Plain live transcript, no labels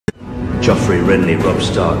Joffrey, Renly, Robb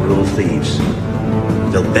Stark, they're all thieves.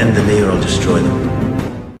 They'll bend the knee or I'll destroy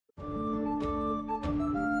them.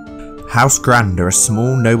 House Grand are a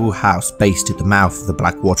small noble house based at the mouth of the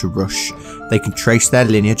Blackwater Rush. They can trace their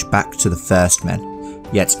lineage back to the First Men,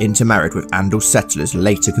 yet intermarried with Andal settlers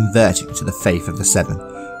later converting to the faith of the Seven.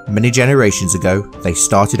 Many generations ago, they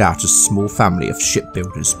started out as a small family of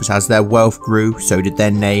shipbuilders, but as their wealth grew, so did their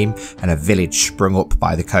name, and a village sprung up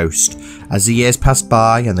by the coast. As the years passed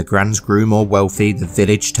by and the Grands grew more wealthy, the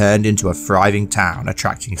village turned into a thriving town,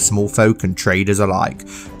 attracting small folk and traders alike.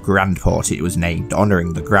 Grandport it was named,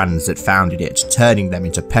 honouring the Grands that founded it, turning them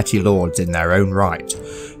into petty lords in their own right.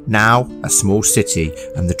 Now a small city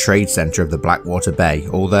and the trade centre of the Blackwater Bay,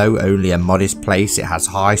 although only a modest place, it has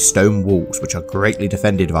high stone walls which are greatly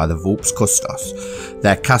defended by the Vulpes Custos.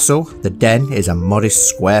 Their castle, the Den, is a modest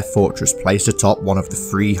square fortress placed atop one of the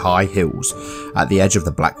 3 high hills at the edge of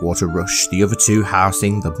the Blackwater Rush, the other 2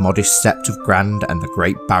 housing the modest Sept of Grand and the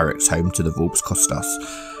great barracks home to the Vulpes Custos.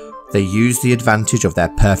 They use the advantage of their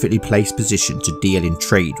perfectly placed position to deal in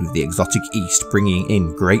trade with the exotic East, bringing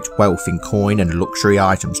in great wealth in coin and luxury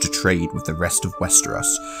items to trade with the rest of Westeros.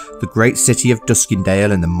 The great city of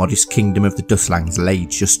Duskendale and the modest kingdom of the Dustlands lay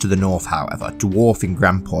just to the north, however, dwarfing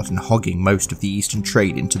Grandport and hogging most of the eastern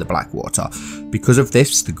trade into the Blackwater. Because of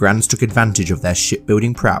this, the Grands took advantage of their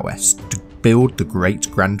shipbuilding prowess to build the Great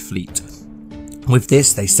Grand Fleet. With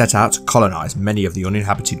this, they set out to colonise many of the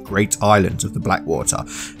uninhabited great islands of the Blackwater,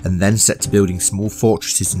 and then set to building small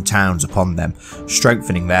fortresses and towns upon them,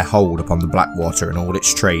 strengthening their hold upon the Blackwater and all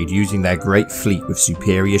its trade, using their great fleet with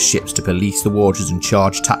superior ships to police the waters and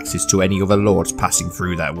charge taxes to any other lords passing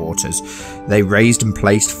through their waters. They raised and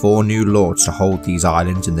placed 4 new lords to hold these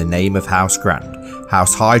islands in the name of House Grand.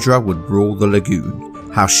 House Hydra would rule the lagoon,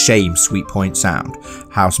 House Shame Sweet Point Sound,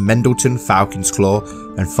 House Mendleton Falcon's Claw,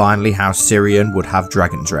 and finally House Syrian would have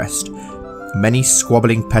Dragon's Rest. Many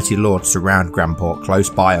squabbling petty lords surround Grandport close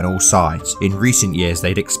by on all sides. In recent years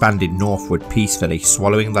they'd expanded northward peacefully,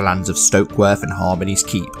 swallowing the lands of Stokeworth and Harmony's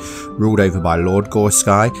Keep, ruled over by Lord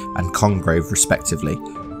Gorskye and Congrove respectively,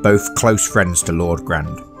 both close friends to Lord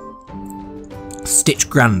Grand. Stitch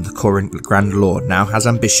Grand, the current Grand Lord, now has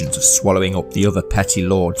ambitions of swallowing up the other petty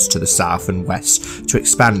lords to the south and west, to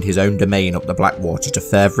expand his own domain up the Blackwater to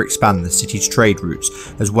further expand the city's trade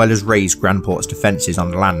routes, as well as raise Grandport's defences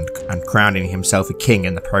on land and crowning himself a king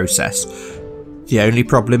in the process. The only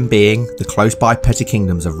problem being, the close by petty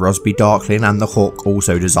kingdoms of Rosby, Darklyn and the Hook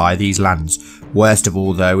also desire these lands. Worst of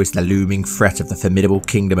all though is the looming threat of the formidable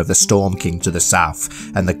kingdom of the Storm King to the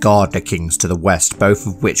south, and the Gardner Kings to the west, both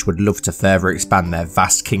of which would love to further expand their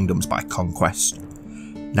vast kingdoms by conquest.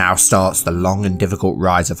 Now starts the long and difficult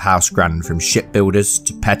rise of House Grand, from shipbuilders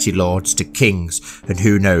to petty lords to kings, and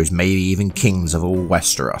who knows, maybe even kings of all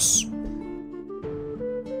Westeros.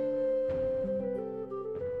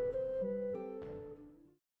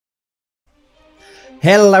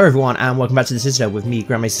 Hello everyone and welcome back to the Citadel with me,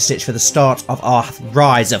 GrandMaesterStitch, for the start of our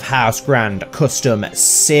Rise of House Grand custom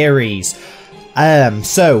series.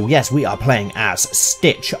 So yes, we are playing as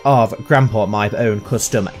Stitch of Grandport, my own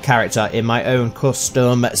custom character in my own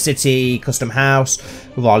custom city, custom house,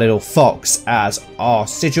 with our little fox as our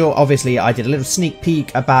sigil. Obviously, I did a little sneak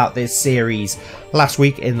peek about this series last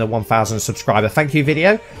week in the 1000 subscriber thank you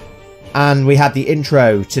video. And we had the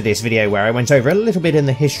intro to this video where I went over a little bit in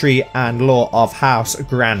the history and lore of House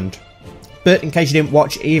Grand. But in case you didn't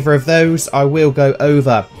watch either of those, I will go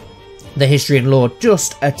over the history and lore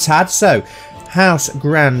just a tad. So, House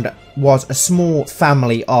Grand was a small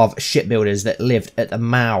family of shipbuilders that lived at the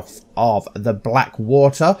mouth of the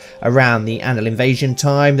Blackwater around the Andal invasion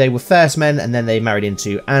time. They were first men and then they married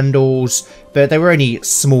into Andals, but they were only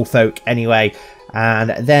small folk anyway.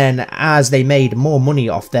 And then as they made more money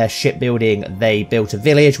off their shipbuilding, they built a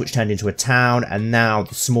village which turned into a town, and now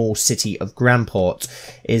the small city of Grandport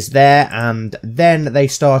is there. And then they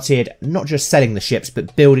started not just selling the ships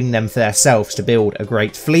but building them for themselves to build a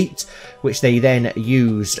great fleet, which they then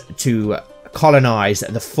used to colonise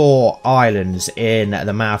the 4 islands in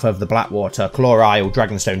the mouth of the Blackwater: Claw Isle,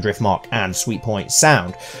 Dragonstone, Driftmark and Sweet Point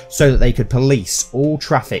Sound, so that they could police all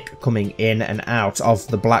traffic coming in and out of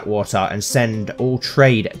the Blackwater and send all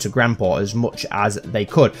trade to Grandport as much as they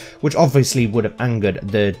could, which obviously would have angered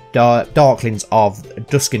the Darklings of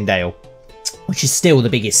Duskendale, which is still the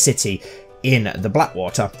biggest city in the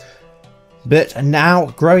Blackwater. But now,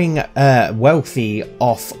 growing wealthy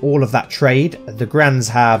off all of that trade, the Grands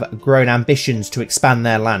have grown ambitions to expand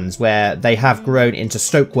their lands, where they have grown into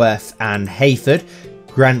Stokeworth and Hayford,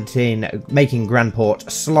 making Grandport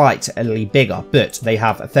slightly bigger, but they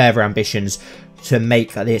have further ambitions to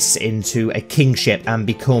make this into a kingship and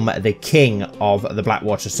become the king of the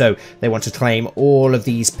Blackwater. So they want to claim all of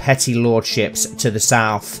these petty lordships to the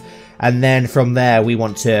south, and then from there we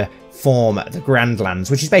want to form the Grand Lands,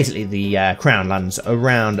 which is basically the crown lands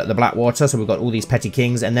around the Blackwater. So we've got all these petty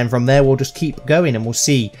kings, and then from there we'll just keep going and we'll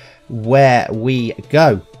see where we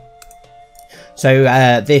go. So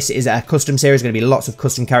this is a custom series, going to be lots of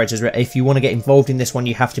custom characters. If you want to get involved in this one,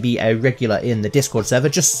 you have to be a regular in the Discord server,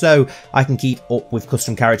 just so I can keep up with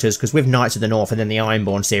custom characters, because with Knights of the North and then the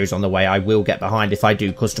Ironborn series on the way, I will get behind if I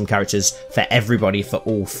do custom characters for everybody for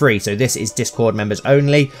all free. So this is Discord members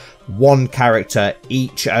only, one character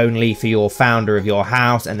each only for your founder of your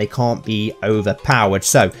house, and they can't be overpowered.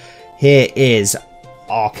 So here is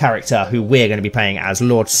our character who we're going to be playing as,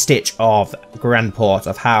 Lord Stitch of Grandport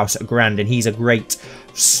of House Grand, and he's a great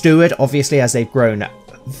steward, obviously, as they've grown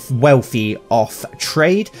wealthy off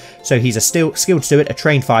trade. So he's a skilled steward, a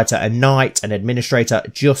trained fighter, a knight, an administrator,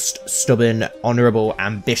 just, stubborn, honourable,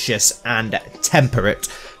 ambitious, and temperate.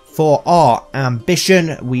 For our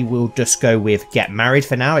ambition, we will just go with get married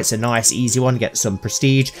for now. It's a nice, easy one, get some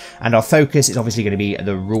prestige. And our focus is obviously going to be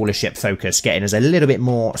the rulership focus, getting us a little bit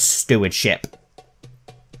more stewardship.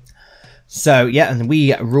 So yeah, and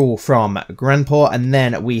we rule from Grandport, and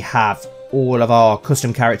then we have all of our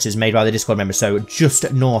custom characters made by the Discord members. So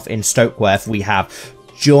just north in Stokeworth, we have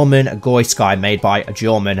Jorman Goysky, made by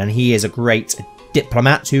Jorman, and he is a great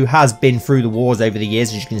diplomat who has been through the wars over the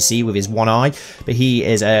years, as you can see with his one eye, but he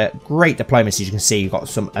is a great diplomatist. As you can see, you've got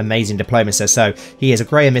some amazing diplomacy. So he is a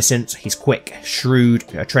grey emiscent, he's quick, shrewd,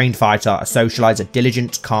 a trained fighter, a socializer,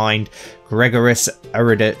 diligent, kind, gregarious,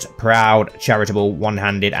 erudite, proud, charitable,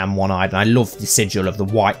 one-handed, and one-eyed. And I love the sigil of the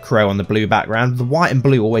white crow on the blue background. The white and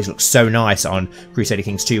blue always looks so nice on Crusader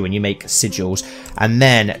Kings 2 when you make sigils. And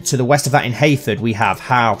then to the west of that in Hayford, we have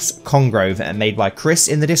House Congrove, made by Chris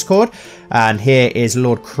in the Discord. And here is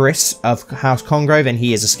Lord Chris of House Congrove, and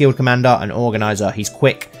he is a skilled commander, an organizer. He's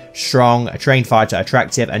quick, strong, a trained fighter,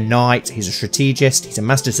 attractive, a knight, he's a strategist, he's a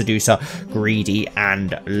master seducer, greedy,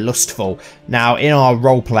 and lustful. Now, in our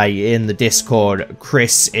roleplay in the Discord,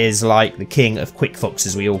 Chris is like the king of quick fucks,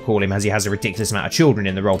 as we all call him, as he has a ridiculous amount of children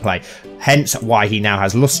in the roleplay. Hence why he now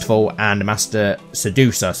has lustful and master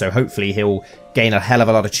seducer, so hopefully he'll gain a hell of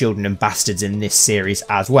a lot of children and bastards in this series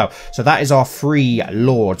as well. So that is our 3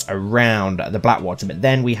 lords around the Blackwater, but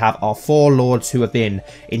then we have our 4 lords who have been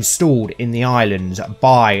installed in the islands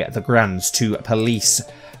by the Grands to police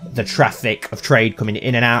the traffic of trade coming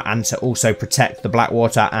in and out, and to also protect the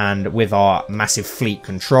Blackwater, and with our massive fleet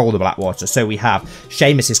control the Blackwater. So we have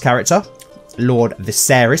Seamus's character, Lord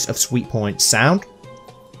Viserys of Sweetpoint Sound,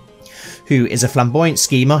 who is a flamboyant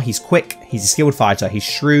schemer. He's quick, he's a skilled fighter, he's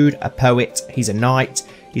shrewd, a poet, he's a knight,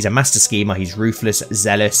 he's a master schemer, he's ruthless,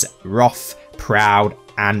 zealous, wrath, proud,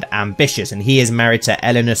 and ambitious. And he is married to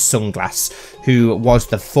Eleanor Sunglass, who was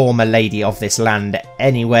the former lady of this land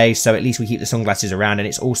anyway, so at least we keep the Sunglasses around, and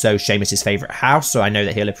it's also Seamus's favourite house, so I know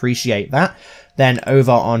that he'll appreciate that. Then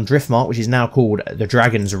over on Driftmark, which is now called the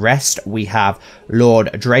Dragon's Rest, we have Lord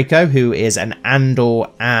Draco, who is an Andal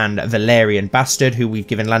and Valerian bastard who we've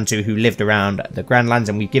given land to, who lived around the Grand Lands,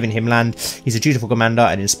 and we've given him land. He's a dutiful commander,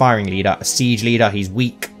 an inspiring leader, a siege leader. He's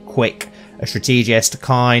weak, quick, a strategist,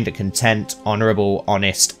 kind, content, honourable,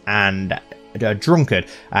 honest, and a drunkard.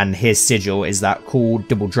 And his sigil is that cool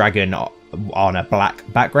double dragon on a black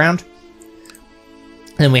background.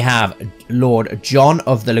 Then we have Lord John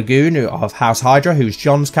of the Lagoon of House Hydra, who's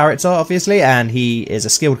John's character, obviously, and he is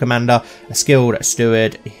a skilled commander, a skilled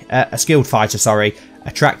steward, a skilled fighter, sorry,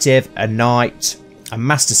 attractive, a knight, a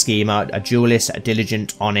master schemer, a duelist, a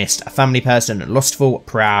diligent, honest, a family person, lustful,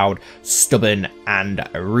 proud, stubborn, and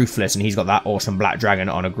ruthless. And he's got that awesome black dragon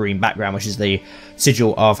on a green background, which is the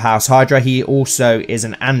sigil of House Hydra. He also is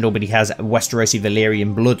an Andal, but he has Westerosi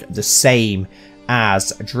Valyrian blood, the same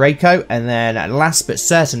as Draco. And then last but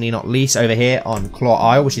certainly not least, over here on Claw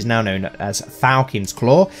Isle, which is now known as Falcon's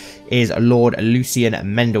Claw, is Lord Lucian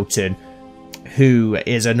Mendleton, who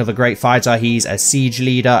is another great fighter. He's a siege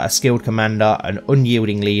leader, a skilled commander, an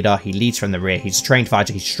unyielding leader. He leads from the rear. He's a trained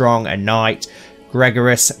fighter. He's strong, a knight,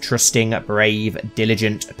 gregarious, trusting, brave,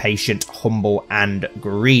 diligent, patient, humble, and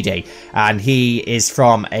greedy. And he is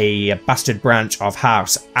from a bastard branch of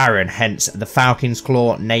House Arryn, hence the Falcon's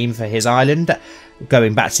Claw name for his island,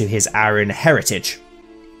 going back to his Arryn heritage.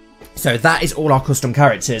 So that is all our custom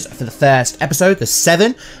characters for the first episode. There's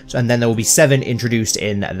 7, and then there will be 7 introduced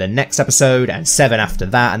in the next episode, and 7 after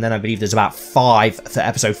that, and then I believe there's about 5 for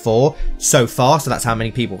episode 4 so far. So that's how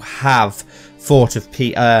many people have thought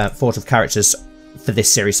of characters for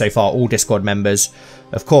this series so far, all Discord members.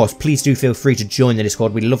 of course, please do feel free to join the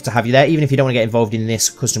Discord. We'd love to have you there. Even if you don't want to get involved in this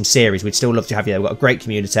custom series, we'd still love to have you there. We've got a great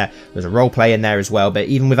community. There's a roleplay in there as well, but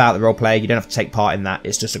even without the roleplay, you don't have to take part in that.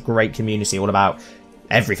 It's just a great community all about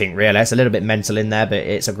everything, really. It's a little bit mental in there, but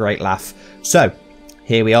it's a great laugh. So,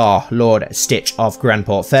 here we are, Lord Stitch of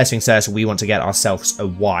Grandport. First things first, we want to get ourselves a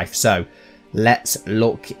wife. So, let's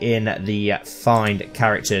look in the find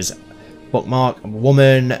characters. Bookmark,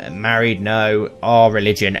 woman, married, no, our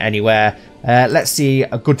religion, anywhere. Let's see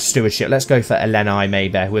a good stewardship. Let's go for Eleni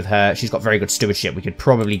maybe with her. She's got very good stewardship. We could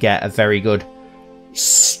probably get a very good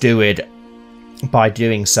steward by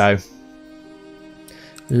doing so.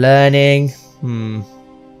 Learning.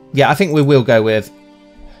 Yeah, I think we will go with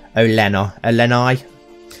Eleni.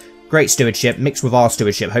 Great stewardship mixed with our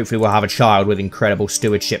stewardship. Hopefully we'll have a child with incredible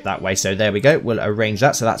stewardship that way. So there we go. We'll arrange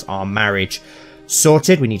that. So that's our marriage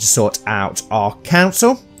sorted. We need to sort out our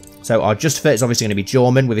council. So our Justifer is obviously going to be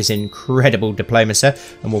Jorman with his incredible diplomacy,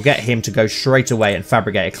 and we'll get him to go straight away and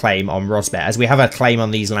fabricate a claim on Rosbear, as we have a claim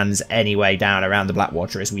on these lands anyway down around the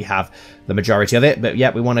Blackwater, as we have the majority of it. But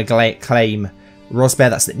yeah, we want to claim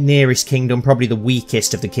Rosbear. That's the nearest kingdom, probably the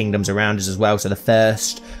weakest of the kingdoms around us as well, so the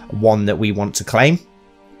first one that we want to claim.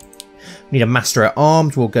 We need a Master at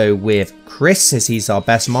Arms. We'll go with Chris, as he's our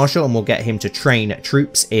best marshal, and we'll get him to train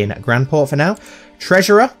troops in Grandport for now.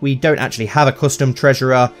 Treasurer, we don't actually have a custom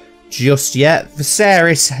treasurer just yet.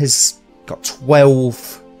 Viserys has got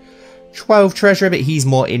 12 treasurer, but he's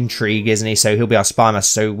more intrigue, isn't he? So he'll be our spy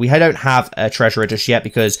master. So we don't have a treasurer just yet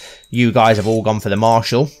because you guys have all gone for the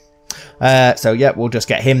marshal. So yeah, we'll just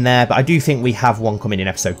get him there. But I do think we have one coming in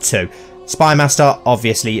episode 2. Spy Master,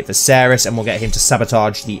 obviously Viserys, and we'll get him to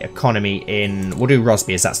sabotage the economy in... We'll do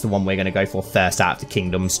Rosby, as that's the one we're going to go for first out of the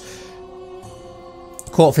kingdoms.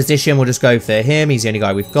 Court Physician, we'll just go for him. He's the only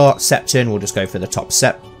guy we've got. Septon, we'll just go for the top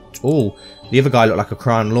Sept. Oh, the other guy looked like a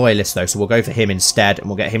Crown Loyalist, though, so we'll go for him instead, and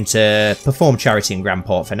we'll get him to perform charity in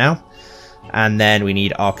Grandport for now. And then we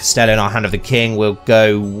need our Castellan, our Hand of the King. We'll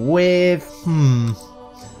go with...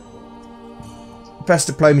 Best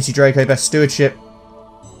Diplomacy, Draco. Best Stewardship,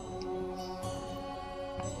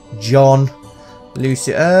 John.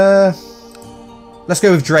 Lucy. Let's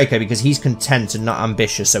go with Draco because he's content and not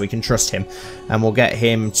ambitious, so we can trust him. And we'll get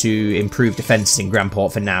him to improve defences in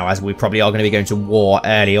Grandport for now, as we probably are going to be going to war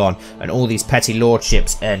early on. And all these petty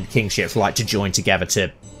lordships and kingships like to join together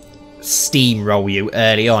to steamroll you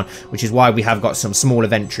early on, which is why we have got some small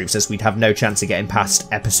event troops, as we'd have no chance of getting past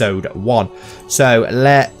episode 1. So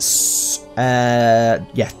let's...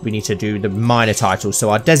 yeah, we need to do the minor titles.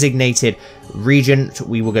 So our designated regent,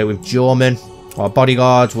 we will go with Jorman. Our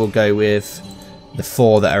bodyguards will go with the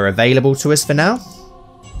 4 that are available to us for now,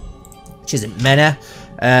 which isn't many.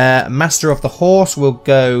 Master of the Horse, we'll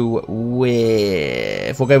go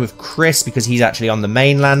with Chris because he's actually on the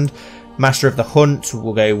mainland. Master of the Hunt,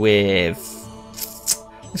 we'll go with...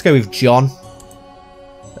 Let's go with John.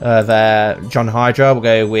 John Hydra. We'll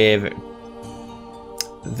go with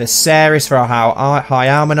Viserys for our High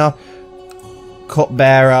Almoner.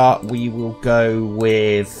 Cupbearer, we will go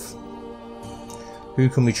with... Who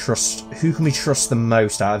can we trust? Who can we trust the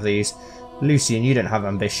most out of these? Lucian, you don't have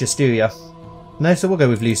ambitious, do you? No, so we'll go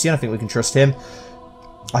with Lucian. I think we can trust him.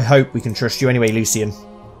 I hope we can trust you anyway, Lucian.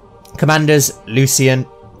 Commanders, Lucian.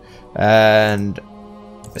 And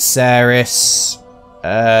Viserys.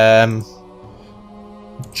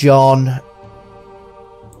 John.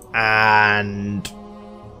 And...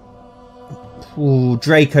 Ooh,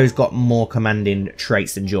 Draco's got more commanding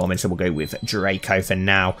traits than Jorman, so we'll go with Draco for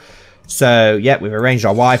now. So, yeah, we've arranged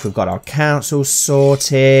our wife. We've got our council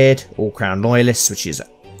sorted. All Crown Loyalists, which is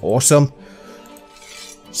awesome.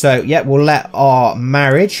 So, yeah, we'll let our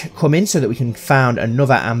marriage come in so that we can found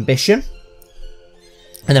another ambition.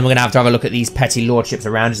 And then we're going to have a look at these petty lordships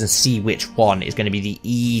around us and see which one is going to be the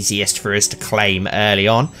easiest for us to claim early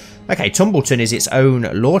on. Okay, Tumbleton is its own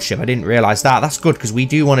lordship. I didn't realise that. That's good, because we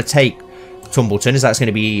do want to take Tumbleton, as that's going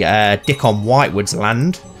to be Dickon Whitewood's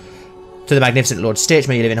land. To the magnificent Lord Stitch,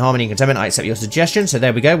 may you live in harmony and contentment. I accept your suggestion. So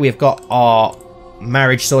there we go. We've got our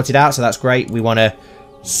marriage sorted out, so that's great. We want to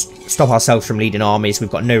stop ourselves from leading armies.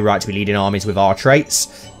 We've got no right to be leading armies with our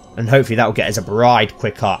traits. And hopefully that will get us a bride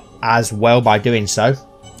quicker as well by doing so.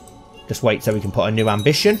 Just wait so we can put a new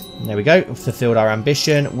ambition. There we go. We've fulfilled our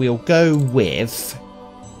ambition. We'll go with...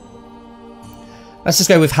 Let's just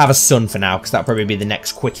go with have a son for now, because that'll probably be the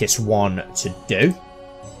next quickest one to do.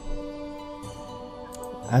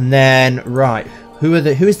 And then, right, who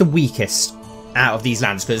is the weakest out of these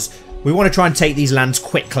lands? Because We want to try and take these lands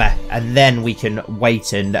quickly, and then we can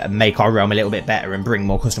wait and make our realm a little bit better and bring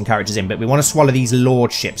more custom characters in. But we want to swallow these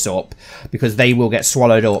lordships up, because they will get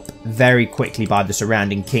swallowed up very quickly by the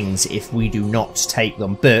surrounding kings if we do not take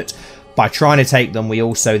them. But by trying to take them, we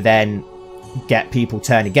also then get people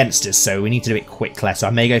turn against us, so we need to do it quickly. So I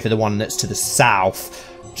may go for the one that's to the south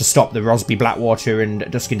to stop the Rosby, Blackwater and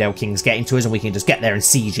Duskendale kings getting to us, and we can just get there and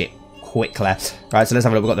siege it quickly. Right, so let's have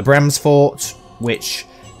a look. We've got the Brams Fort, which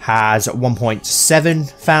has 1.7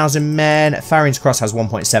 thousand men. Farring's Cross has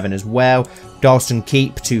 1.7 as well. Dalston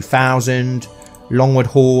Keep 2,000. Longwood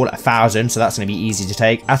Hall 1,000, so that's going to be easy to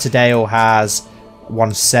take. Atterdale has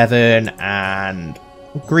 1.7 and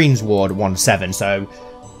Greensward 1.7, so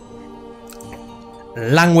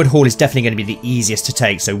Langwood Hall is definitely going to be the easiest to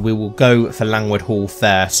take, so we will go for Langwood Hall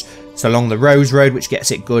first. So along the Rose Road, which gets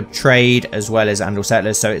it good trade, as well as Andal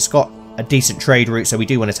Settlers, so it's got a decent trade route, so we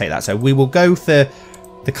do want to take that. So we will go for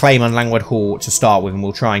the claim on Langwood Hall to start with, and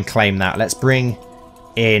we'll try and claim that. Let's bring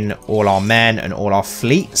in all our men and all our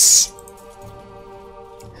fleets.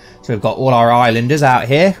 So we've got all our islanders out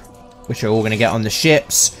here, which are all going to get on the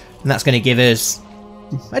ships, and that's going to give us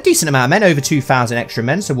a decent amount of men, over 2,000 extra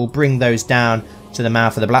men, so we'll bring those down to the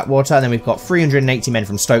mouth of the Blackwater. And then we've got 380 men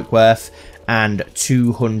from Stokeworth and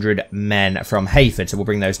 200 men from Hayford, so we'll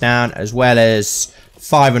bring those down, as well as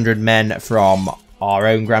 500 men from our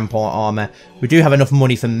own Grandport armour. We do have enough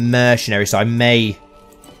money for mercenaries, so I may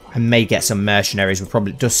get some mercenaries. We're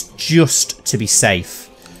probably just to be safe.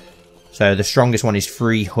 So the strongest one is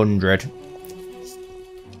 300.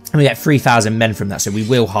 And we get 3,000 men from that, so we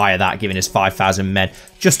will hire that, giving us 5,000 men,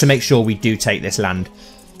 just to make sure we do take this land.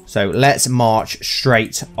 So let's march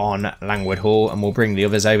straight on Langwood Hall, and we'll bring the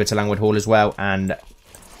others over to Langwood Hall as well, and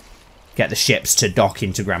get the ships to dock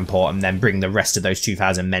into Grandport, and then bring the rest of those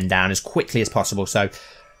 2,000 men down as quickly as possible. So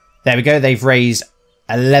there we go. They've raised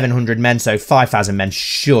 1,100 men, so 5,000 men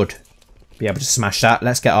should be able to smash that.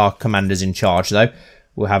 Let's get our commanders in charge, though.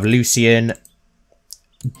 We'll have Lucian,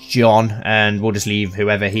 John, and we'll just leave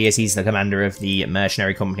whoever he is. He's the commander of the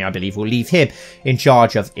mercenary company, I believe. We'll leave him in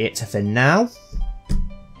charge of it for now.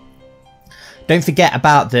 Don't forget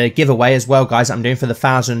about the giveaway as well, guys, I'm doing for the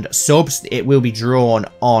 1,000 subs. It will be drawn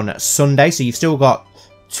on Sunday, so you've still got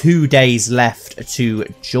 2 days left to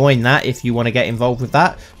join that if you want to get involved with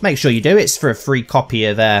that. Make sure you do. It's for a free copy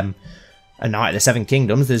of A Night of the Seven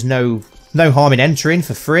Kingdoms. There's no harm in entering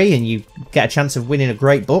for free, and you get a chance of winning a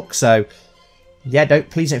great book. So yeah,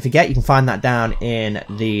 please don't forget. You can find that down in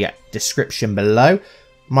the description below.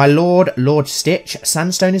 My Lord Stitch,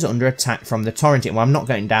 Sandstone is under attack from the Torrenting. Well, I'm not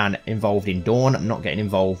getting involved in Dawn. I'm not getting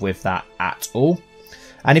involved with that at all.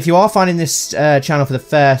 And if you are finding this channel for the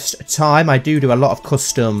first time, I do a lot of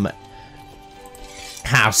custom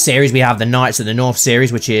house series. We have the Knights of the North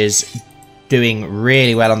series, which is doing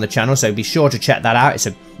really well on the channel, so be sure to check that out. It's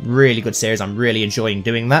a really good series. I'm really enjoying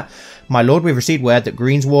doing that. My lord, we've received word that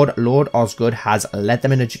Greensward Lord Osgood has led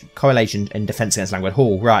them in a coalition in defence against Langwood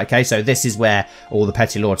Hall. Right, okay, so this is where all the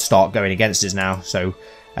petty lords start going against us now. So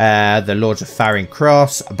the Lords of Farring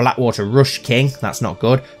Cross, Blackwater Rush King, that's not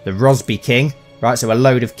good. The Rosby King, right, so a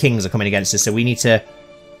load of kings are coming against us, so we need to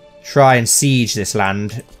try and siege this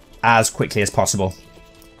land as quickly as possible,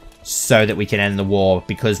 so that we can end the war,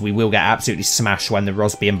 because we will get absolutely smashed when the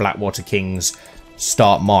Rosby and Blackwater kings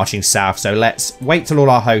start marching south. So let's wait till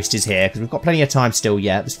all our host is here, because we've got plenty of time still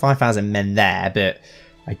yet. There's 5,000 men there, but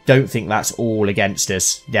I don't think that's all against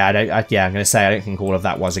us. Yeah, I'm going to say I don't think all of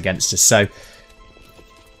that was against us, so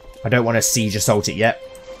I don't want to siege assault it yet.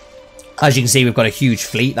 As you can see, we've got a huge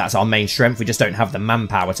fleet. That's our main strength. We just don't have the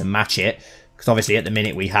manpower to match it, because obviously at the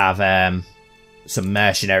minute we have some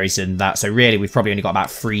mercenaries and that, so really we've probably only got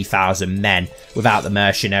about 3,000 men without the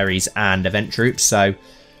mercenaries and event troops. So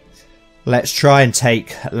let's try and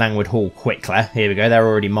take Langwood Hall quickly. Here we go, they're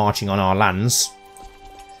already marching on our lands,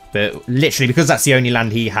 but literally because that's the only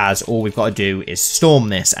land he has, all we've got to do is storm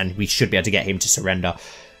this and we should be able to get him to surrender.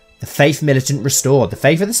 The Faith Militant restored. The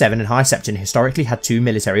Faith of the Seven and High Septon historically had two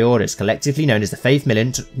military orders, collectively known as the Faith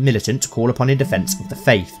Militant, to call upon in defence of the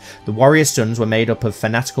Faith. The warriors' sons were made up of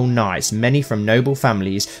fanatical knights, many from noble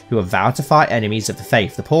families who have vowed to fight enemies of the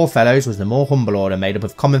Faith. The Poor Fellows was the more humble order, made up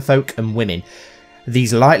of common folk and women.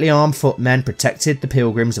 These lightly armed footmen protected the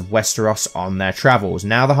pilgrims of Westeros on their travels.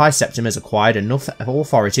 Now the High Septon has acquired enough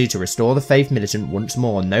authority to restore the Faith Militant once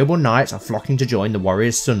more. Noble knights are flocking to join the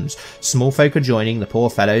warriors' sons. Small folk are joining the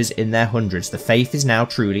poor fellows in their hundreds. The Faith is now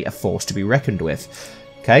truly a force to be reckoned with.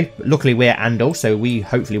 Okay, luckily we're Andal, so we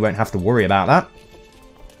hopefully won't have to worry about that.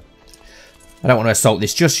 I don't want to assault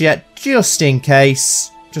this just yet, just in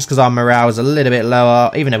case. Just because our morale is a little bit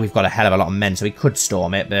lower, even though we've got a hell of a lot of men, so we could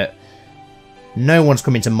storm it, but No one's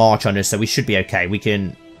coming to march on us, so we should be okay. We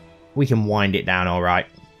can wind it down all right.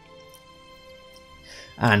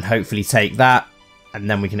 And hopefully take that. And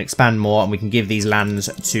then we can expand more, and we can give these lands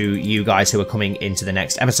to you guys who are coming into the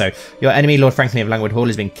next episode. Your enemy, Lord Franklin of Langwood Hall,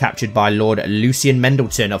 has been captured by Lord Lucian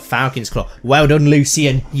Mendleton of Falcon's Claw. Well done,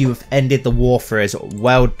 Lucian. You have ended the war for us.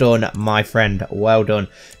 Well done, my friend. Well done.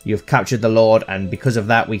 You have captured the Lord, and because of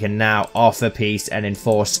that, we can now offer peace and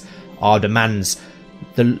enforce our demands.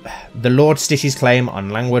 The Lord Stitch's claim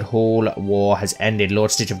on Langwood Hall war has ended.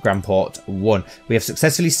 Lord Stitch of Grandport won. We have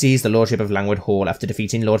successfully seized the Lordship of Langwood Hall after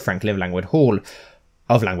defeating Lord Franklin of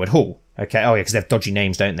Langwood Hall. Okay, oh yeah, because they have dodgy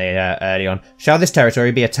names, don't they, early on. Shall this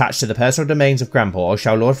territory be attached to the personal domains of Grandport, or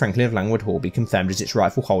shall Lord Franklin of Langwood Hall be confirmed as its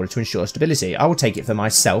rightful holder to ensure stability? I will take it for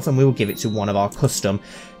myself, and we will give it to one of our custom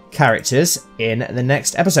characters in the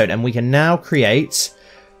next episode. And we can now create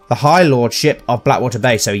the High Lordship of Blackwater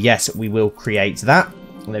Bay. So yes, we will create that.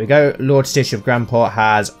 There we go. Lord Stitch of Grandport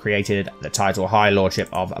has created the title High Lordship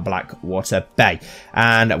of Blackwater Bay.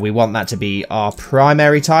 And we want that to be our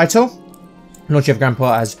primary title. Lordship of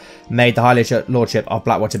Grandport has made the High Lordship of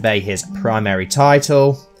Blackwater Bay his primary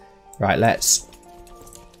title. Right, let's...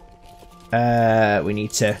 we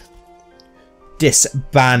need to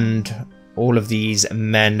disband all of these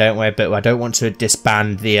men, don't we? But I don't want to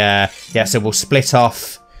disband the... yeah, so we'll split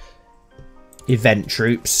off event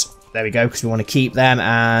troops. There we go, because we want to keep them.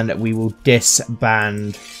 And we will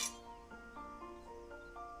disband...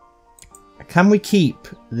 Can we keep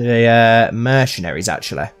the mercenaries,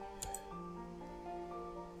 actually?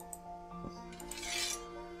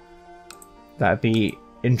 That'd be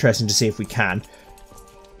interesting to see if we can.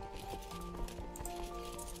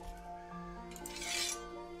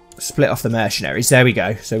 Split off the mercenaries. There we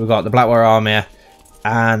go. So we've got the Blackwater Army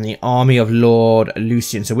and the army of Lord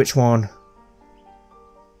Lucian. So which one?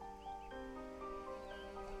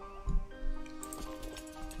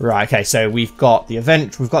 Right, okay. So we've got the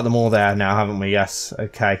event. We've got them all there now, haven't we? Yes.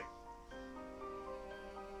 Okay.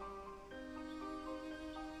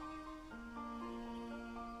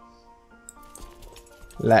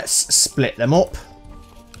 Let's split them up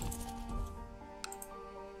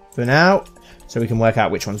for now, so we can work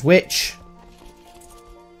out which one's which.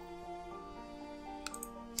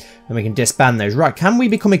 And we can disband those. Right, can we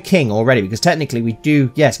become a king already? Because technically we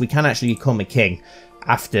do, yes, we can actually become a king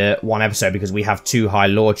after one episode because we have 2 high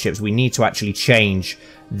lordships. We need to actually change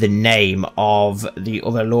the name of the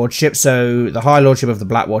other lordship. So the High Lordship of the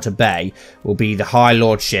Blackwater Bay will be the High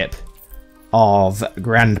Lordship of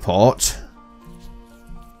Grandport.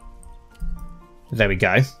 There we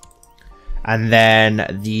go. And then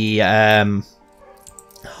the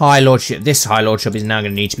High Lordship, this High Lordship is now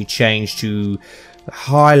going to need to be changed to the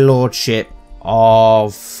High Lordship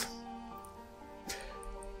of...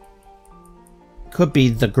 Could be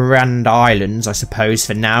the Grand Islands, I suppose,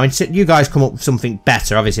 for now. Until you guys come up with something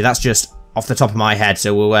better, obviously. That's just off the top of my head.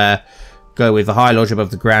 So we'll go with the High Lordship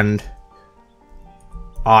of the Grand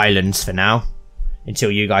Islands for now.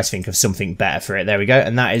 Until you guys think of something better for it. There we go.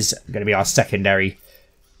 And that is going to be our secondary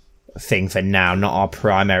thing for now, not our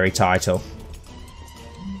primary title.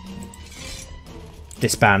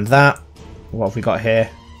 Disband that. What have we got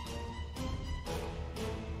here?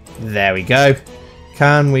 There we go.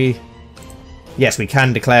 Can we... Yes, we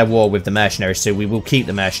can declare war with the mercenaries, so we will keep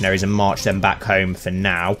the mercenaries and march them back home for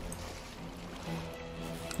now.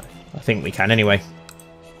 I think we can anyway.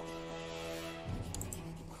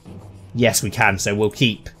 Yes, we can, so we'll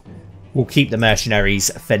keep the mercenaries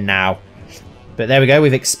for now. But there we go,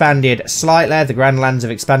 we've expanded slightly. The Grand Lands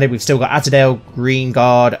have expanded. We've still got Atterdale, Green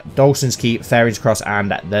Guard, Dawson's Keep, Fairings Cross,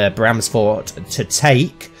 and the Bramsfort to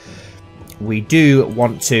take. We do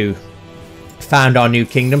want to found our new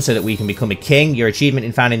kingdom so that we can become a king. Your achievement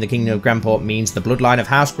in founding the Kingdom of Grandport means the bloodline of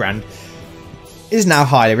House Grand is now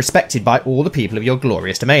highly respected by all the people of your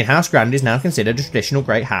glorious domain. House Grand is now considered a traditional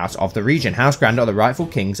great house of the region. House Grand are the rightful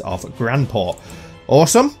kings of Grandport.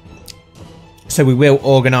 Awesome. So we will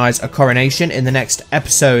organise a coronation in the next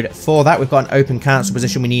episode for that. We've got an open council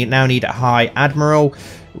position. We now need a High Admiral.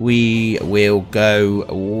 We will go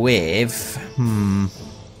with...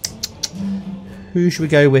 Who should we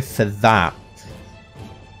go with for that?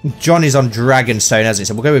 John is on Dragonstone, hasn't he?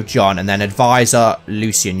 So we'll go with John, and then advisor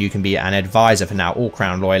Lucian. You can be an advisor for now, all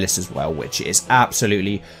Crown Loyalists as well, which is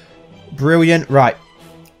absolutely brilliant. Right,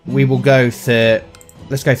 we will go for...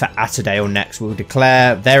 Let's go for Atterdale next. We'll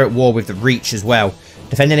declare they're at war with the Reach as well.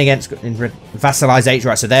 Defending against vassalization.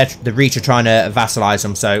 Right, so the Reach are trying to vassalize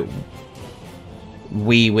them, so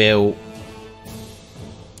we will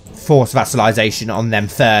force vassalization on them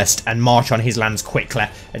first and march on his lands quickly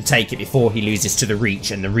and take it before he loses to the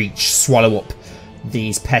Reach, and the Reach swallow up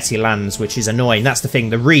these petty lands, which is annoying. That's the thing.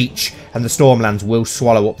 The Reach and the Stormlands will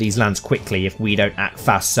swallow up these lands quickly if we don't act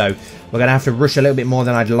fast. So we're going to have to rush a little bit more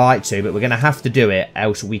than I'd like to, but we're going to have to do it,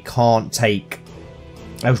 else we can't take...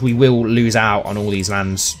 else we will lose out on all these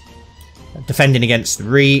lands. Defending against the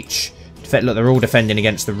Reach. Look, they're all defending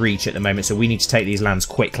against the Reach at the moment, so we need to take these lands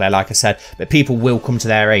quickly, like I said. But people will come to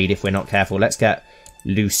their aid if we're not careful. Let's get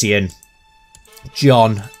Lucian,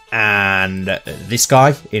 John, and this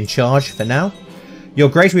guy in charge for now. Your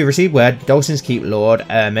Grace, we received word Dalston's Keep Lord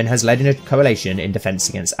Ermin has led in a coalition in defence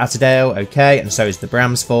against Atterdale. Okay, and so is the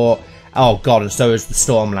Bram's Fort. Oh god, and so is the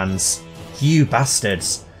Stormlands. You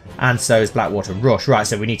bastards. And so is Blackwater Rush. Right,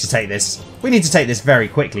 so we need to take this. We need to take this very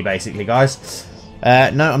quickly, basically, guys.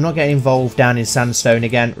 No, I'm not getting involved down in Sandstone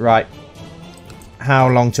again. Right. How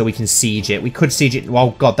long till we can siege it? We could siege it.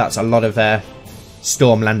 Oh god, that's a lot of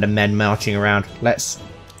Stormlander men marching around. Let's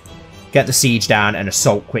get the siege down and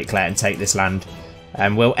assault quickly and take this land.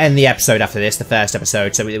 And we'll end the episode after this, the first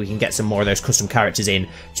episode, so that we can get some more of those custom characters in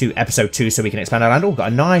to episode 2 so we can expand our land. Oh, we've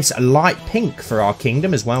got a nice light pink for our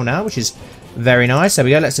kingdom as well now, which is very nice. There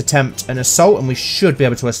we go. Let's attempt an assault, and we should be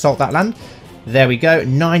able to assault that land. There we go.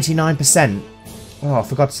 99%. Oh,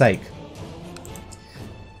 for God's sake.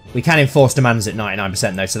 We can enforce demands at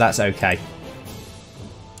 99% though, so that's okay.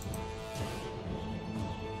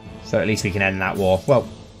 So at least we can end that war. Well,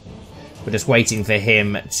 we're just waiting for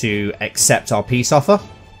him to accept our peace offer.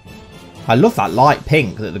 I love that light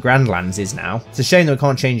pink that the Grandlands is now. It's a shame that we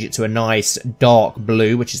can't change it to a nice dark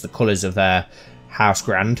blue, which is the colours of their House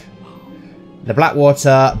Grand. The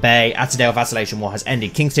Blackwater Bay Atterdale Vacillation War has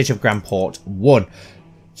ended. King Stitch of Grandport won.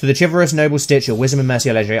 To the chivalrous noble Stitch, your wisdom and mercy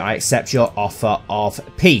are legendary. I accept your offer of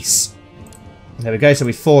peace. There we go. So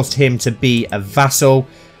we forced him to be a vassal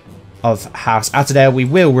of House Atterdale. We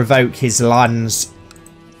will revoke his lands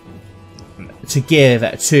to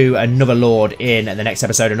give to another lord in the next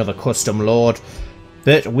episode, another custom lord.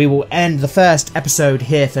 But we will end the first episode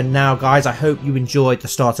here for now, guys. I hope you enjoyed the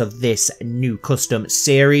start of this new custom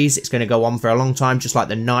series. It's going to go on for a long time, just like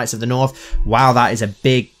the Knights of the North. Wow, that is a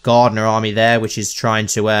big Gardener army there, which is trying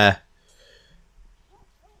to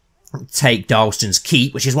take Dalston's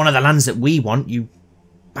Keep, which is one of the lands that we want, you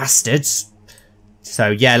bastards.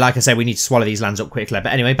 So, yeah, like I said, we need to swallow these lands up quickly.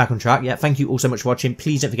 But anyway, back on track. Yeah, thank you all so much for watching.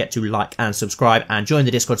 Please don't forget to like and subscribe and join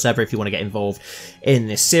the Discord server if you want to get involved in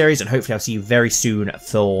this series. And hopefully I'll see you very soon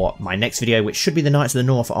for my next video, which should be the Knights of the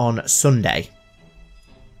North on Sunday.